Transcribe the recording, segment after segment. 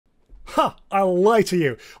Ha! I lied to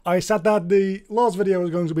you. I said that the last video was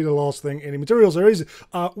going to be the last thing in the material series.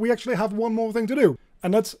 We actually have one more thing to do.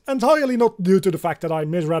 And that's entirely not due to the fact that I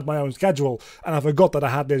misread my own schedule and I forgot that I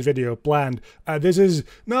had this video planned.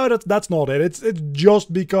 That's not it. It's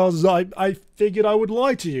just because I figured I would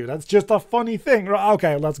lie to you. That's just a funny thing.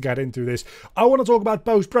 Okay, let's get into this. I want to talk about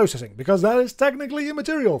post-processing because that is technically a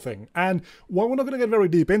material thing. And while we're not going to get very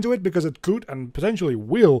deep into it because it could and potentially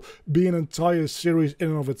will be an entire series in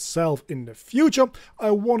and of itself in the future, I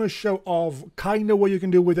want to show off kind of what you can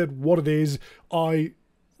do with it, what it is. I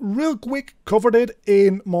real quick covered it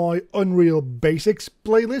in my Unreal Basics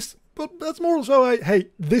playlist, but that's more so hey,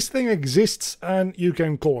 this thing exists and you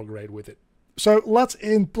can color grade with it. So let's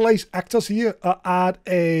in place actors here add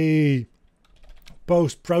a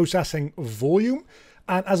post-processing volume,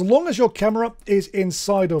 and as long as your camera is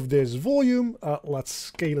inside of this volume, let's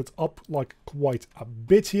scale it up like quite a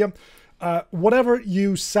bit here. Whatever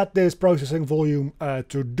you set this processing volume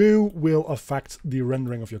to do will affect the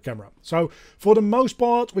rendering of your camera. So for the most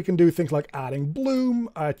part, we can do things like adding bloom,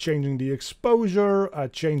 changing the exposure,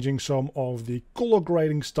 changing some of the color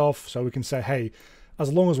grading stuff. So we can say, hey,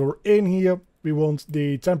 as long as we're in here, we want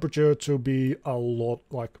the temperature to be a lot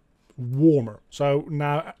like warmer. So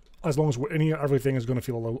now, as long as we're in here, everything is going to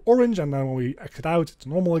feel a little orange, and then when we exit out, it's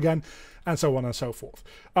normal again, and so on and so forth.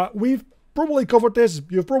 We've probably covered this,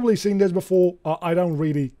 you've probably seen this before, I don't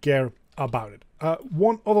really care about it.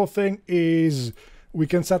 One other thing is we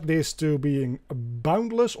can set this to being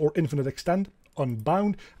boundless or infinite extent,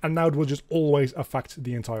 unbound, and now it will just always affect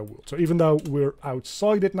the entire world. So even though we're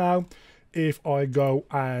outside it now, if I go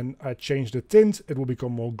and change the tint, it will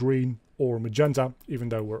become more green or magenta, even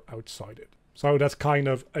though we're outside it. So that's kind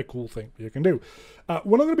of a cool thing you can do.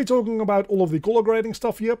 We're not going to be talking about all of the color grading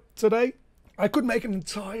stuff here today. I could make an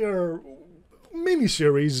entire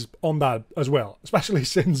mini-series on that as well, especially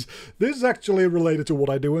since this is actually related to what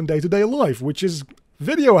I do in day-to-day life, which is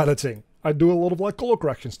video editing. I do a lot of like color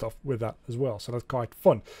correction stuff with that as well, so that's quite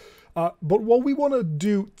fun. But what we want to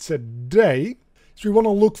do today is we want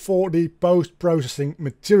to look for the post-processing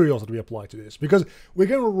materials that we apply to this, because we're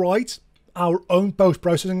going to write our own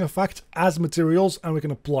post-processing effect as materials and we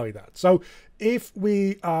can apply that. So if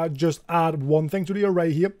we just add one thing to the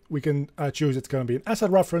array here, we can choose it's going to be an asset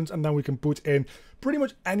reference, and then we can put in pretty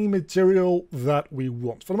much any material that we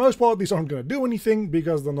want. For the most part, these aren't going to do anything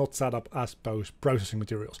because they're not set up as post-processing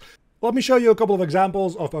materials. Let me show you a couple of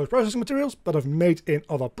examples of post-processing materials that I've made in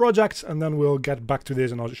other projects, and then we'll get back to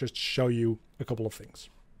this and I'll just show you a couple of things.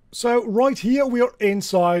 So right here we are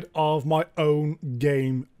inside of my own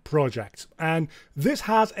game project, and this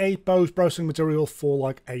has a post-processing material for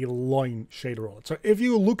like a line shader on it. So if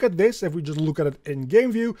you look at this, if we just look at it in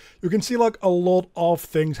game view, you can see like a lot of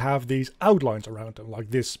things have these outlines around them.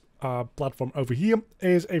 Like this platform over here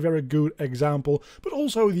is a very good example, but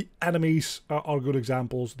also the enemies are good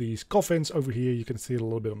examples. These coffins over here, you can see it a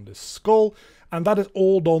little bit on this skull, and that is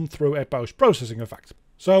all done through a post-processing effect.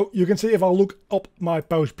 So you can see if I look up my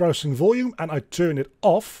post-processing volume and I turn it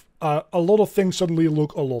off, a lot of things suddenly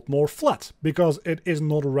look a lot more flat because it is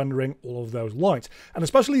not rendering all of those lines. And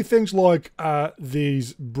especially things like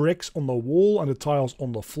these bricks on the wall and the tiles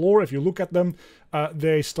on the floor, if you look at them,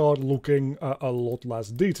 they start looking a lot less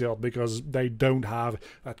detailed because they don't have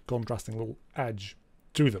that contrasting little edge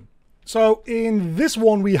to them. So in this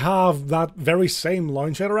one we have that very same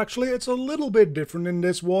line shader. Actually, it's a little bit different in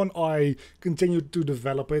this one. I continued to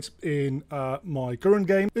develop it in my current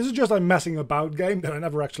game. This is just a messing about game that I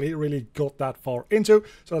never actually really got that far into.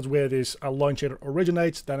 So that's where this line shader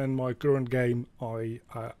originates. Then in my current game I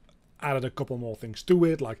added a couple more things to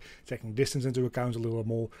it, like taking distance into account a little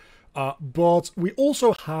more. But we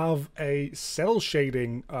also have a cell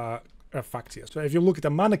shading effect here. So if you look at the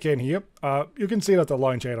mannequin here, you can see that the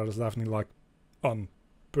line shader is definitely like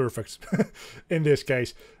unperfect in this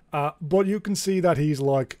case. But you can see that he's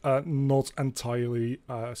like not entirely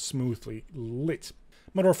smoothly lit.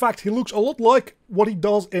 Matter of fact, he looks a lot like what he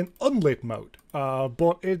does in unlit mode,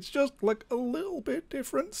 but it's just like a little bit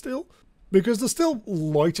different still, because there's still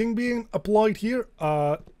lighting being applied here,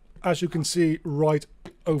 as you can see right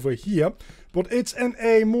over here, but it's in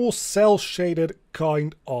a more cel-shaded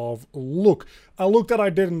kind of look. A look that I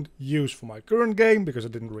didn't use for my current game because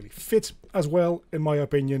it didn't really fit as well, in my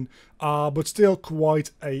opinion, but still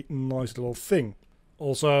quite a nice little thing.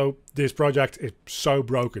 Also, this project is so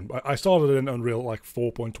broken. I started in Unreal like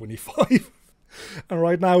 4.25, and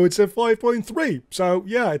right now it's at 5.3, so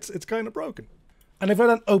yeah, it's kind of broken. And if I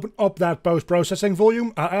then open up that post-processing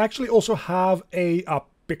volume, I actually also have a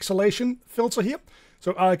pixelation filter here.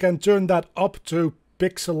 So I can turn that up to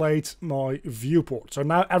pixelate my viewport. So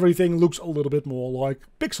now everything looks a little bit more like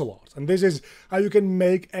pixel art. And this is how you can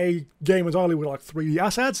make a game entirely with like 3D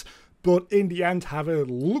assets, but in the end have it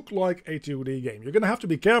look like a 2D game. You're going to have to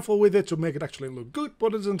be careful with it to make it actually look good,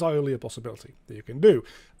 but it's entirely a possibility that you can do.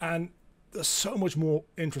 And there's so much more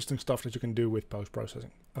interesting stuff that you can do with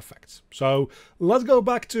post-processing effects. So let's go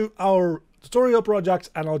back to our tutorial project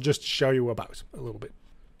and I'll just show you about a little bit.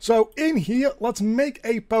 So in here, let's make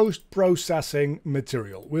a post-processing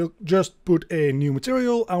material. We'll just put a new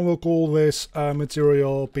material and we'll call this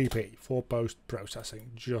material PP for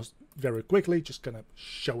post-processing. Just very quickly, just gonna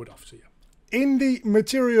show it off to you. In the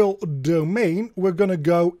material domain, we're gonna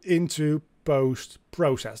go into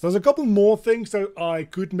post-process. There's a couple more things that I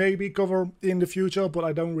could maybe cover in the future, but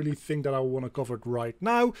I don't really think that I want to cover it right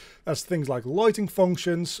now. There's things like lighting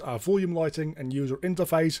functions, volume lighting, and user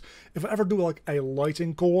interface. If I ever do like a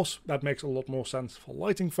lighting course, that makes a lot more sense for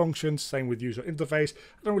lighting functions. Same with user interface.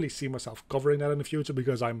 I don't really see myself covering that in the future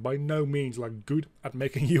because I'm by no means like good at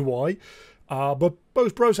making UI. But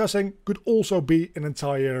post-processing could also be an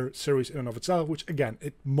entire series in and of itself, which again,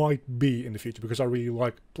 it might be in the future because I really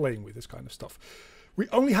like playing with this kind of stuff. We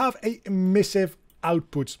only have a emissive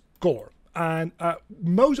output color, and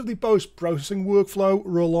most of the post-processing workflow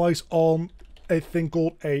relies on a thing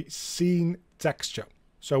called a scene texture.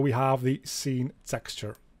 So we have the scene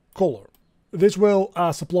texture color. This will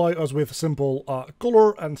supply us with simple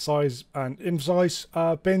color and size and in-size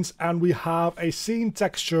pins, and we have a scene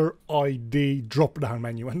texture ID drop-down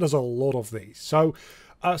menu, and there's a lot of these. So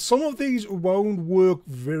some of these won't work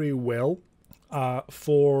very well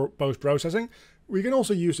for post-processing. We can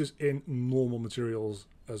also use this in normal materials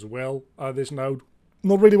as well, this node.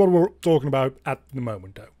 Not really what we're talking about at the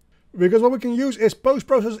moment though. Because what we can use is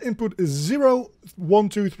post-process input 0, 1,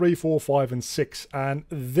 2, 3, 4, 5, and 6. And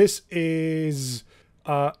this is,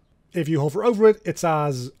 if you hover over it, it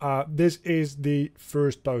says this is the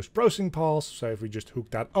first post-processing pass. So if we just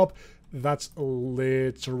hook that up, that's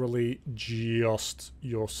literally just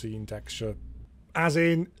your scene texture. As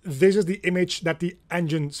in, this is the image that the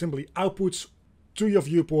engine simply outputs to your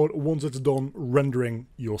viewport once it's done rendering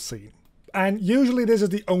your scene. And usually this is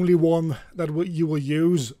the only one that you will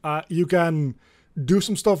use. You can do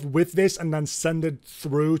some stuff with this and then send it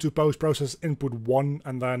through to post-process input 1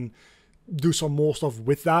 and then do some more stuff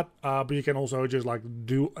with that. But you can also just like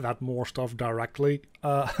do that more stuff directly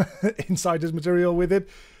inside this material with it.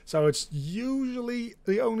 So it's usually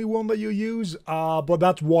the only one that you use, but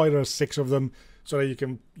that's why there's 6 of them, so that you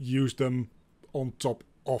can use them on top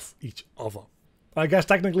of each other. I guess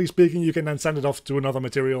technically speaking, you can then send it off to another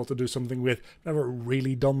material to do something with. Never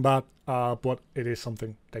really done that, but it is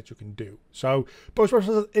something that you can do. So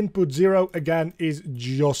post-process input 0, again, is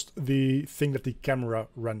just the thing that the camera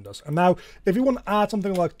renders. And now, if you want to add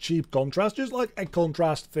something like cheap contrast, just like a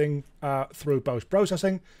contrast thing through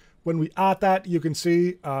post-processing, when we add that, you can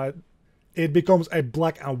see it becomes a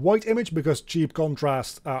black and white image because cheap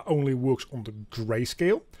contrast only works on the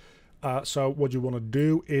grayscale. So what you want to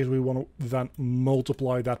do is we want to then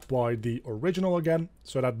multiply that by the original again,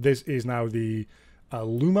 so that this is now the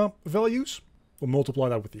luma values. We'll multiply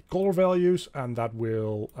that with the color values, and that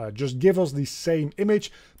will just give us the same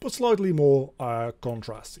image, but slightly more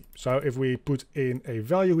contrasty. So if we put in a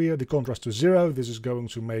value here, the contrast to 0, this is going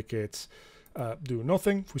to make it do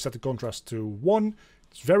nothing. If we set the contrast to 1,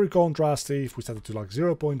 it's very contrasty. If we set it to like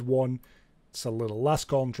 0.1, it's a little less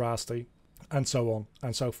contrasty. And so on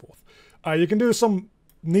and so forth. You can do some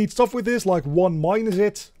neat stuff with this, like 1 minus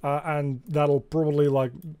it, and that'll probably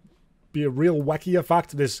like be a real wacky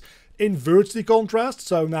effect. This inverts the contrast,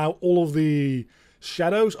 so now all of the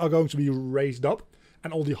shadows are going to be raised up,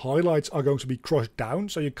 and all the highlights are going to be crushed down.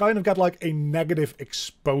 So you kind of get like a negative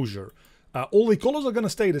exposure. All the colors are going to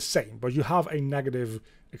stay the same, but you have a negative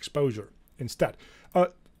exposure instead.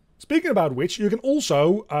 Speaking about which, you can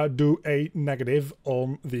also do a negative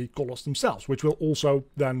on the colors themselves, which will also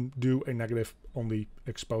then do a negative on the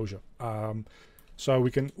exposure. So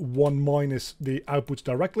we can 1 minus the outputs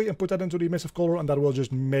directly and put that into the emissive color, and that will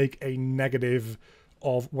just make a negative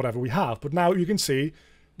of whatever we have. But now you can see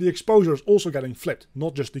the exposure is also getting flipped,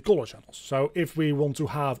 not just the color channels. So if we want to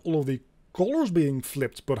have all of the colors being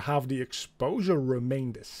flipped but have the exposure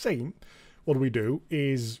remain the same, what we do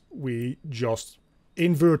is we just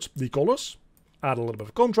invert the colors, add a little bit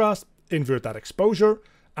of contrast, invert that exposure,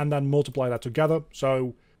 and then multiply that together.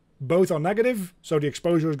 So both are negative, so the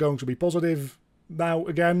exposure is going to be positive. Now,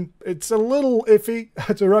 again, it's a little iffy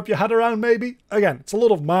to wrap your head around, maybe. Again, it's a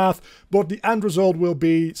lot of math, but the end result will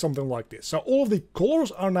be something like this. So all of the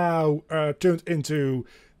colors are now turned into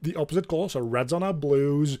the opposite color. So reds are now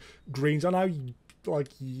blues, greens are now like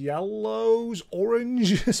yellows,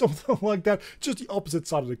 orange, something like that. Just the opposite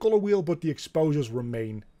side of the color wheel, but the exposures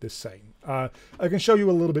remain the same. I can show you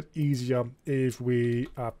a little bit easier if we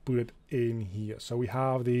put it in here. So we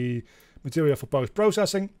have the material for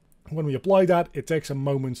post-processing. When we apply that, it takes a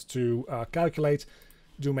moment to calculate.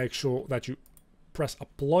 Do make sure that you press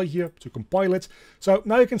apply here to compile it. So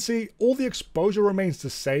now you can see all the exposure remains the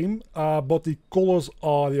same, but the colors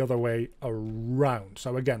are the other way around.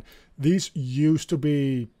 So again, these used to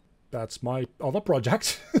be, that's my other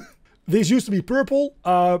project. These used to be purple,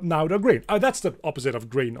 now they're green. That's the opposite of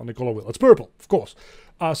green on the color wheel. It's purple, of course.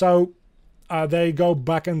 So they go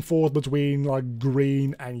back and forth between like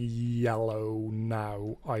green and yellow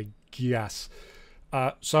now, I guess.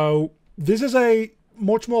 So this is a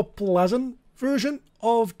much more pleasant version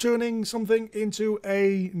of turning something into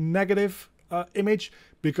a negative image,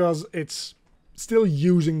 because it's still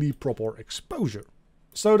using the proper exposure.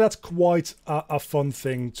 So that's quite a fun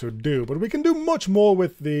thing to do, but we can do much more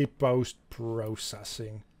with the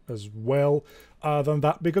post-processing as well than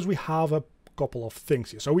that, because we have a couple of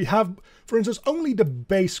things here. So we have, for instance, only the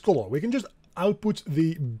base color. We can just output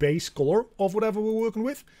the base color of whatever we're working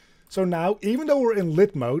with. So now, even though we're in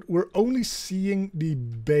lit mode, we're only seeing the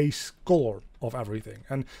base color of everything.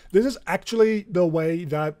 And this is actually the way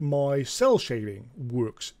that my cell shading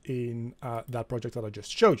works in that project that I just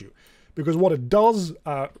showed you. Because what it does,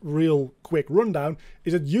 real quick rundown,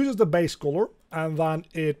 is it uses the base color and then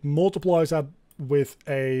it multiplies that with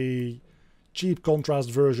a cheap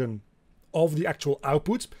contrast version of the actual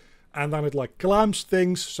output. And then it like clamps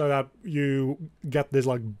things so that you get this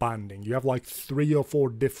like banding. You have like 3 or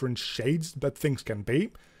 4 different shades that things can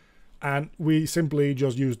be. And we simply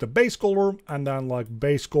just use the base color and then like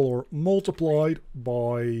base color multiplied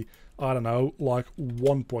by, I don't know, like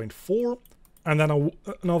 1.4. And then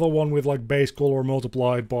another one with like base color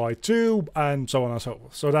multiplied by 2 and so on and so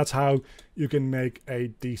forth. So that's how you can make a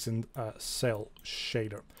decent cell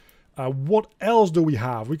shader. What else do we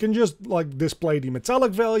have? We can just like display the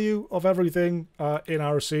metallic value of everything in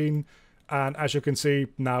our scene. And as you can see,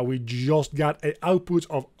 now we just got an output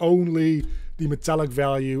of only the metallic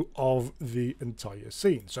value of the entire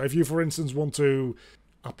scene. So if you, for instance, want to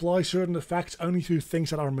apply certain effects only to things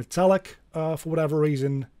that are metallic for whatever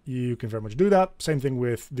reason, you can very much do that. Same thing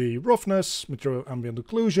with the roughness, material ambient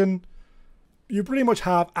occlusion. You pretty much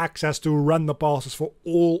have access to render passes for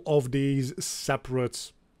all of these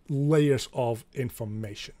separate layers of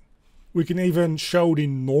information. We can even show the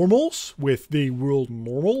normals with the world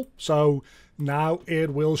normal. So now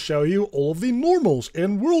it will show you all of the normals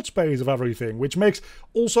in world space of everything, which makes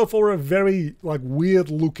also for a very like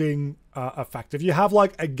weird looking effect. If you have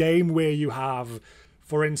like a game where you have,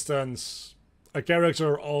 for instance, a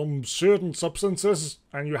character on certain substances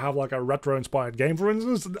and you have like a retro inspired game, for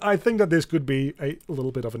instance, I think that this could be a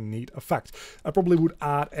little bit of a neat effect. I probably would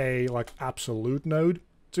add a like absolute node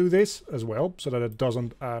to this as well, so that it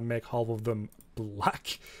doesn't make half of them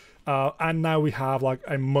black. And now we have like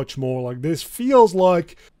a much more like, this feels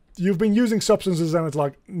like you've been using substances and it's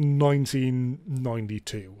like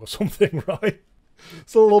 1992 or something, right?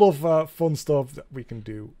 So a lot of fun stuff that we can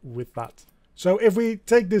do with that. So if we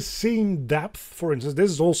take this scene depth, for instance,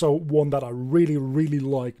 this is also one that I really, really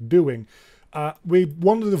like doing. We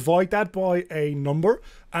want to divide that by a number,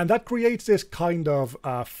 and that creates this kind of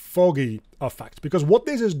foggy effect. Because what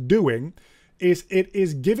this is doing is it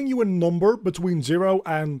is giving you a number between 0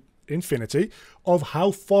 and infinity of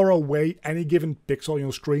how far away any given pixel on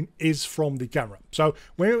your screen is from the camera. So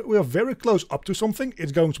when we are very close up to something,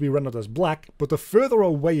 it's going to be rendered as black, but the further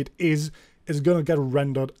away it is going to get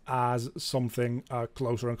rendered as something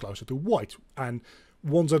closer and closer to white. And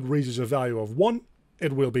once it reaches a value of 1,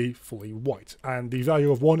 it will be fully white. And the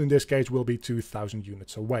value of 1 in this case will be 2000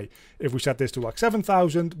 units away. If we set this to like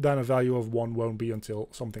 7000, then a value of 1 won't be until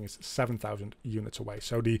something is 7000 units away.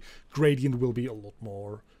 So the gradient will be a lot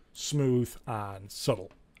more smooth and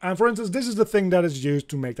subtle. And for instance, this is the thing that is used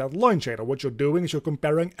to make that line shader. What you're doing is you're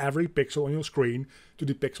comparing every pixel on your screen to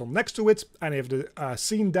the pixel next to it. And if the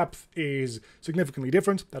scene depth is significantly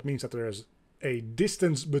different, that means that there is a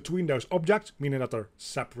distance between those objects, meaning that they're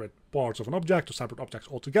separate parts of an object or separate objects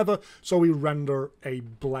altogether. So we render a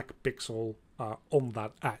black pixel on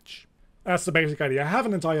that edge. That's the basic idea. I have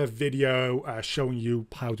an entire video showing you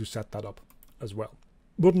how to set that up as well.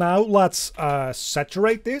 But now let's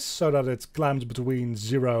saturate this so that it's clamped between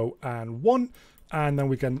 0 and 1. And then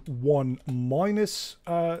we can 1 minus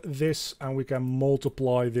this, and we can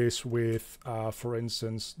multiply this with, for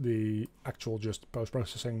instance, the actual just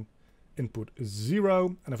post-processing input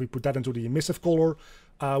 0. And if we put that into the emissive color,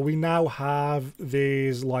 we now have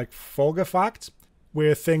this like fog effect.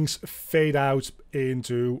 where things fade out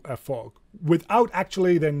into a fog without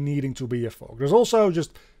actually there needing to be a fog. There's also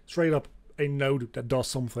just straight up a node that does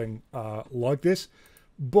something like this.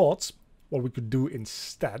 But what we could do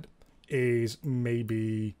instead is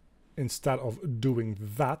maybe instead of doing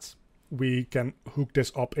that, we can hook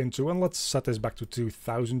this up into, and let's set this back to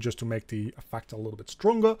 2000 just to make the effect a little bit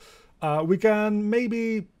stronger. We can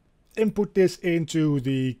maybe input this into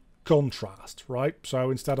the contrast, right?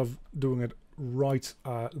 So instead of doing it right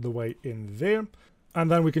the way in there, and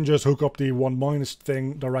then we can just hook up the 1-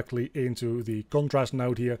 thing directly into the contrast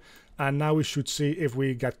node here. And now we should see if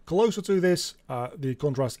we get closer to this, the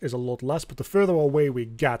contrast is a lot less, but the further away we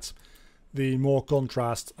get, the more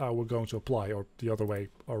contrast we're going to apply, or the other way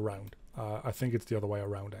around. I think it's the other way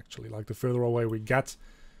around actually. Like the further away we get,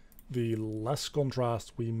 the less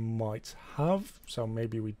contrast we might have. So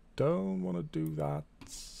maybe we don't want to do that.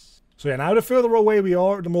 So yeah, now the further away we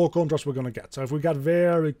are, the more contrast we're going to get. So if we get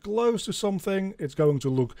very close to something, it's going to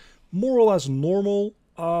look more or less normal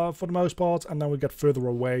for the most part. And then we get further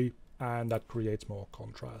away and that creates more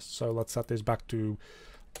contrast. So let's set this back to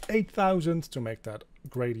 8000 to make that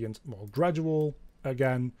gradient more gradual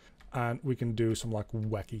again. And we can do some like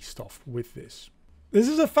wacky stuff with this. This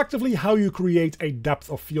is effectively how you create a depth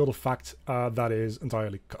of field effect that is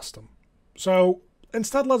entirely custom. So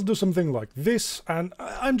instead, let's do something like this, and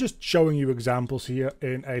I'm just showing you examples here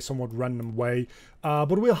in a somewhat random way,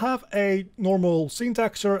 but we'll have a normal scene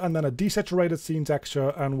texture and then a desaturated scene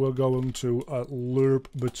texture, and we're going to lerp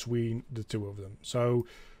between the two of them. So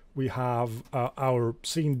we have our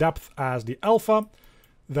scene depth as the alpha,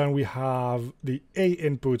 then we have the A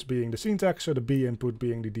input being the scene texture, the B input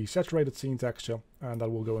being the desaturated scene texture, and that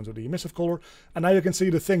will go into the emissive color. And now you can see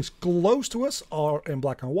the things close to us are in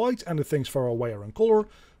black and white, and the things far away are in color.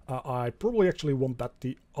 I probably actually want that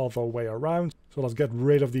the other way around. So let's get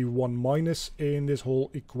rid of the 1- in this whole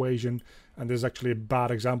equation. And this is actually a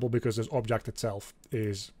bad example because this object itself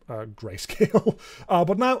is grayscale.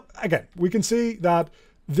 But now, again, we can see that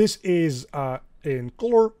this is in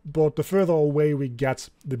color, but the further away we get,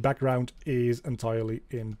 the background is entirely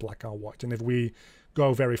in black and white. And if we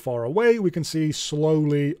go very far away, we can see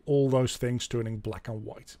slowly all those things turning black and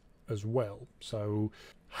white as well. So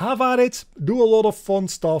have at it, do a lot of fun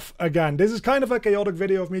stuff. Again, this is kind of a chaotic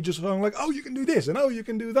video of me just going like, oh, you can do this, and oh, you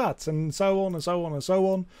can do that, and so on and so on and so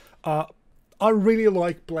on. I really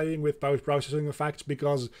like playing with post-processing effects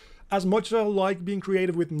because as much as I like being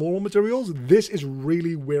creative with normal materials, this is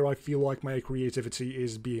really where I feel like my creativity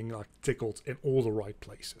is being like tickled in all the right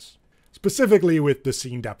places. Specifically with the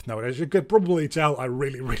scene depth node. As you could probably tell, I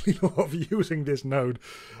really, really love using this node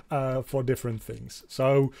for different things.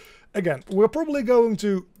 So again, we're probably going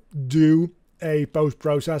to do a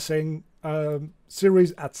post-processing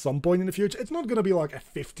series at some point in the future. It's not going to be like a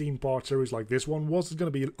 15-part series like this one was. It's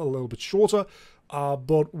going to be a little bit shorter,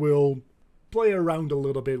 but we'll play around a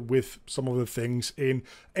little bit with some of the things in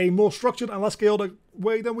a more structured and less chaotic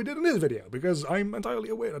way than we did in this video, because I'm entirely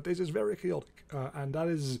aware that this is very chaotic, and that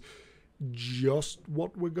is just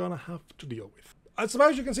what we're gonna have to deal with. I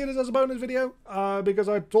suppose you can see this as a bonus video, because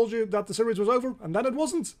I told you that the series was over, and then it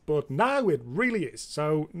wasn't, but now it really is.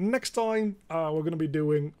 So next time, we're gonna be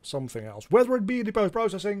doing something else. Whether it be the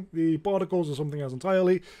post-processing, the particles, or something else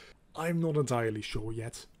entirely, I'm not entirely sure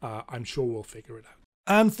yet. I'm sure we'll figure it out.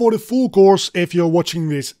 And for the full course, if you're watching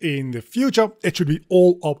this in the future, it should be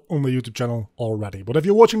all up on the YouTube channel already. But if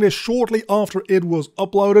you're watching this shortly after it was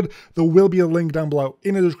uploaded, there will be a link down below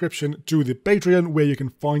in the description to the Patreon where you can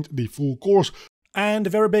find the full course. And a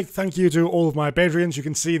very big thank you to all of my Patreons. You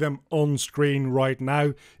can see them on screen right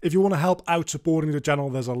now. If you want to help out supporting the channel,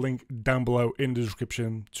 there's a link down below in the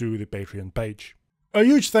description to the Patreon page. A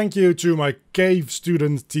huge thank you to my Cave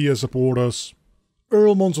Student tier supporters,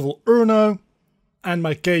 Earl Monseval Erno, and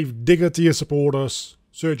my Cave Digger tier supporters,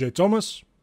 Sergey Thomas,